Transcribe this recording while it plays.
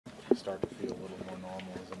start to feel a little more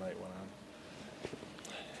normal as the night went on?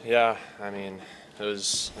 Yeah, I mean, it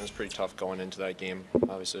was pretty tough going into that game.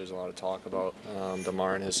 Obviously, there's a lot of talk about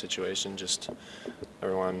Damar and his situation. Just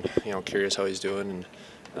everyone, curious how he's doing,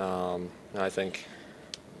 and I think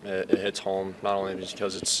it hits home not only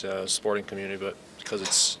because it's a sporting community, but because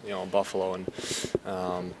it's Buffalo, and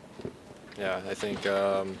yeah, I think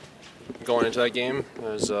going into that game it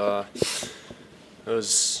was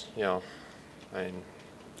I mean,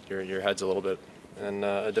 your head's a little bit in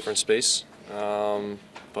a different space.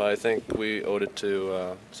 But I think we owed it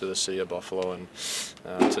to the city of Buffalo and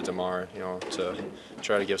to Damar, to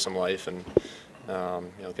try to give some life and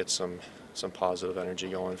get some positive energy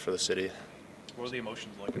going for the city. What were the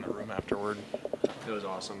emotions like in the room afterward? It was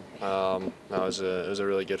awesome. It was a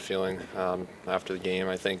really good feeling after the game.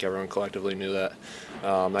 I think everyone collectively knew that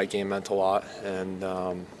that game meant a lot, and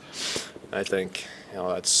I think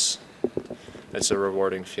it's a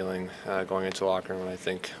rewarding feeling going into the locker room. And I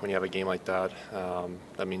think when you have a game like that,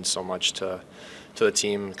 that means so much to the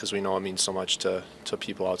team, because we know it means so much to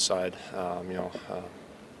people outside.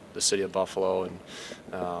 The city of Buffalo and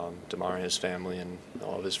Damar and his family and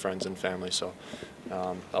all of his friends and family. So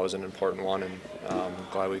that was an important one, and I'm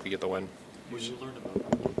glad we could get the win. When you learned about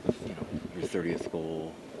your 30th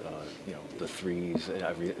goal, the threes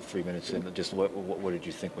every 3 minutes, and just what did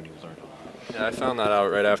you think when you learned about that? Yeah, I found that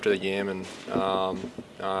out right after the game, and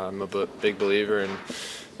I'm a big believer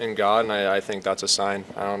in God, and I think that's a sign.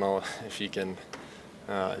 I don't know if you can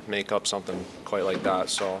make up something quite like that.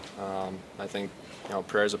 So I think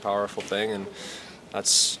prayer is a powerful thing, and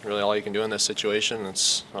that's really all you can do in this situation.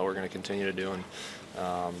 That's what we're going to continue to do. And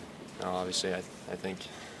obviously, I think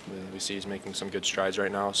we see he's making some good strides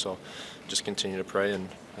right now. So just continue to pray and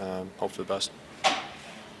hope for the best.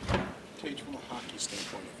 Tage, from a hockey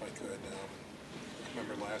standpoint, if I could, I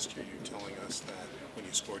remember last year you telling us that when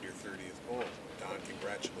you scored your 30th goal, Don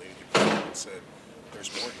congratulated you and said,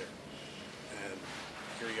 "There's more here." And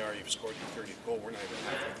here you are, you've scored your 30th goal. We're not even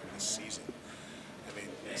halfway through this season. I mean,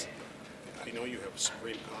 I know you have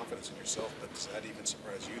supreme confidence in yourself, but does that even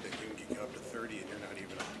surprise you that you can get up to 30 and you're not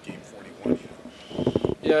even up to game 41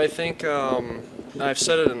 yet? Yeah, I think I've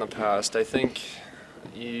said it in the past. I think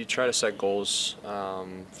you try to set goals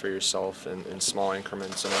for yourself in small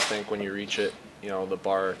increments, and I think when you reach it, the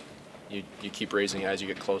bar, you keep raising it as you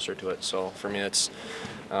get closer to it. So for me, it's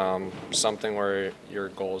something where your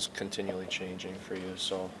goals continually changing for you.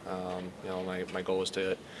 So my goal was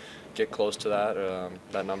to get close to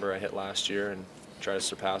that number I hit last year and try to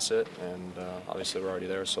surpass it, and obviously we're already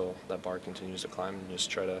there, so that bar continues to climb, and just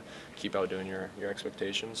try to keep outdoing your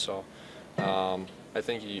expectations. So I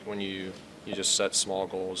think when you just set small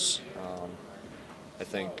goals, I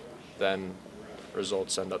think then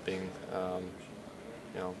results end up being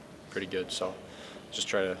pretty good. So just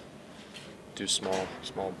try to do small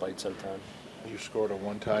bites at a time. You scored a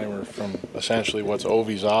one-timer from essentially what's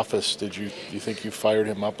Ovi's office. Do you think you fired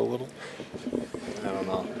him up a little? I don't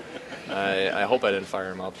know. I hope I didn't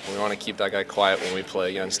fire him up. We want to keep that guy quiet when we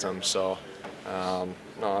play against him. So, no,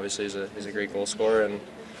 obviously he's a great goal scorer, and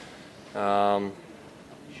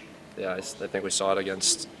yeah, I think we saw it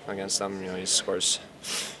against them. He scores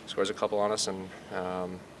a couple on us, and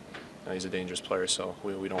he's a dangerous player. So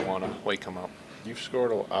we don't want to wake him up. You've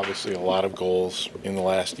scored obviously a lot of goals in the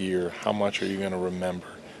last year. How much are you going to remember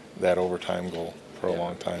that overtime goal for a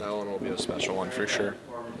long time? That one will be a special one for sure.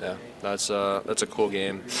 Yeah, that's a cool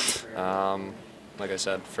game. Like I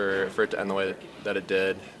said, for it to end the way that it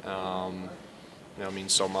did,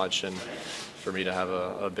 means so much, and for me to have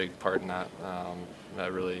a big part in that,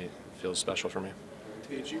 that really feels special for me.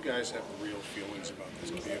 Tage, you guys have real feelings about this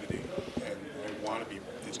community, and you want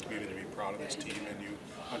this community to be proud of this team, and you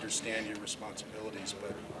understand your responsibilities,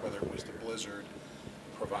 but whether it was the blizzard,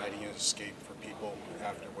 providing an escape for people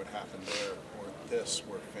after what happened there, or this,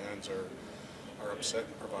 where fans are upset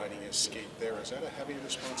and providing an escape there, is that a heavy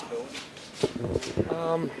responsibility?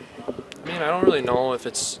 I don't really know if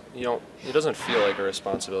it's, it doesn't feel like a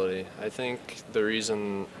responsibility. I think the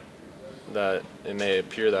reason that it may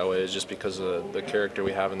appear that way is just because of the character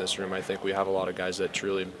we have in this room. I think we have a lot of guys that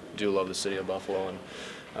truly do love the city of Buffalo, and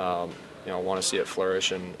want to see it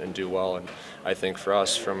flourish and do well. And I think for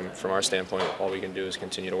us, from our standpoint, all we can do is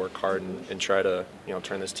continue to work hard and try to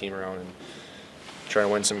turn this team around and try to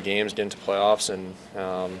win some games, get into playoffs, and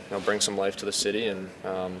bring some life to the city. And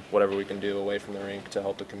whatever we can do away from the rink to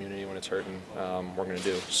help the community when it's hurting, we're going to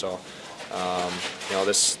do. So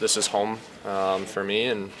this is home for me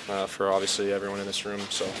and for obviously everyone in this room.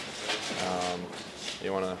 So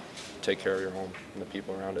you want to take care of your home and the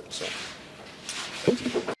people around it. So.